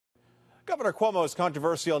Governor Cuomo's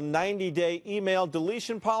controversial 90-day email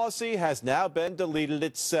deletion policy has now been deleted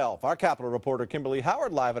itself. Our Capitol reporter Kimberly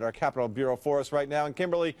Howard live at our Capitol Bureau for us right now. And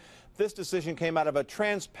Kimberly, this decision came out of a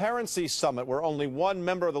transparency summit where only one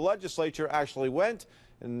member of the legislature actually went,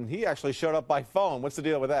 and he actually showed up by phone. What's the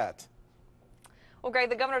deal with that? Well,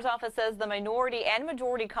 Greg, the governor's office says the minority and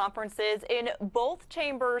majority conferences in both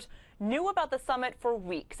chambers knew about the summit for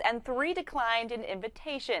weeks, and 3 declined an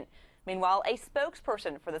invitation. Meanwhile, a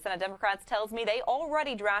spokesperson for the Senate Democrats tells me they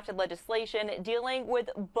already drafted legislation dealing with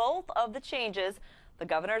both of the changes the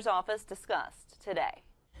governor's office discussed today.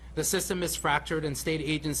 The system is fractured and state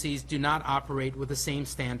agencies do not operate with the same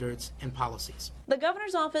standards and policies. The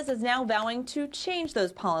governor's office is now vowing to change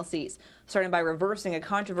those policies, starting by reversing a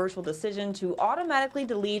controversial decision to automatically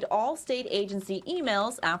delete all state agency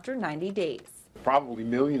emails after 90 days. Probably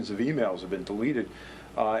millions of emails have been deleted,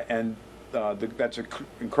 that's an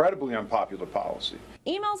incredibly unpopular policy.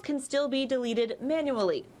 Emails can still be deleted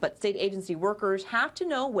manually, but state agency workers have to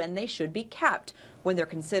know when they should be kept, when they're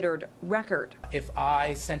considered record. If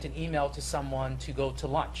I sent an email to someone to go to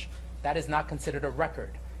lunch, that is not considered a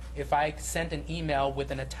record. If I sent an email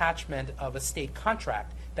with an attachment of a state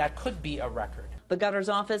contract, that could be a record. The governor's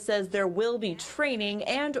office says there will be training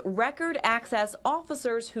and record access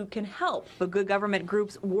officers who can help. But good government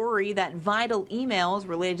groups worry that vital emails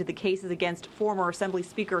related to the cases against former Assembly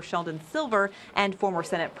Speaker Sheldon Silver and former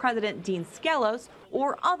Senate President Dean Skelos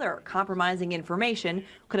or other compromising information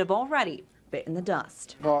could have already bitten the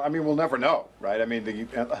dust. Well, I mean, we'll never know, right? I mean,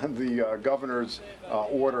 the governor's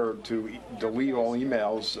order to delete all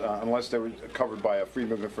emails, unless they were covered by a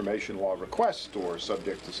Freedom of Information law request or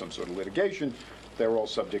subject to some sort of litigation, they're all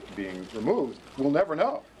subject to being removed. We'll never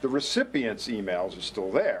know. The recipient's emails are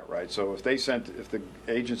still there, right? So if the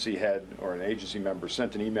agency head or an agency member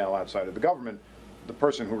sent an email outside of the government, the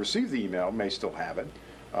person who received the email may still have it.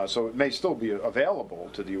 So it may still be available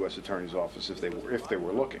to the U.S. Attorney's Office if they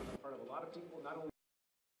were looking.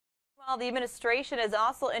 Well, the administration is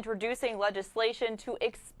also introducing legislation to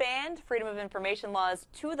expand Freedom of Information laws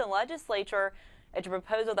to the legislature. It's a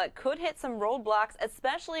proposal that could hit some roadblocks,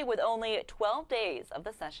 especially with only 12 days of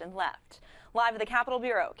the session left. Live at the Capitol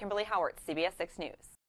Bureau, Kimberly Howard, CBS 6 News.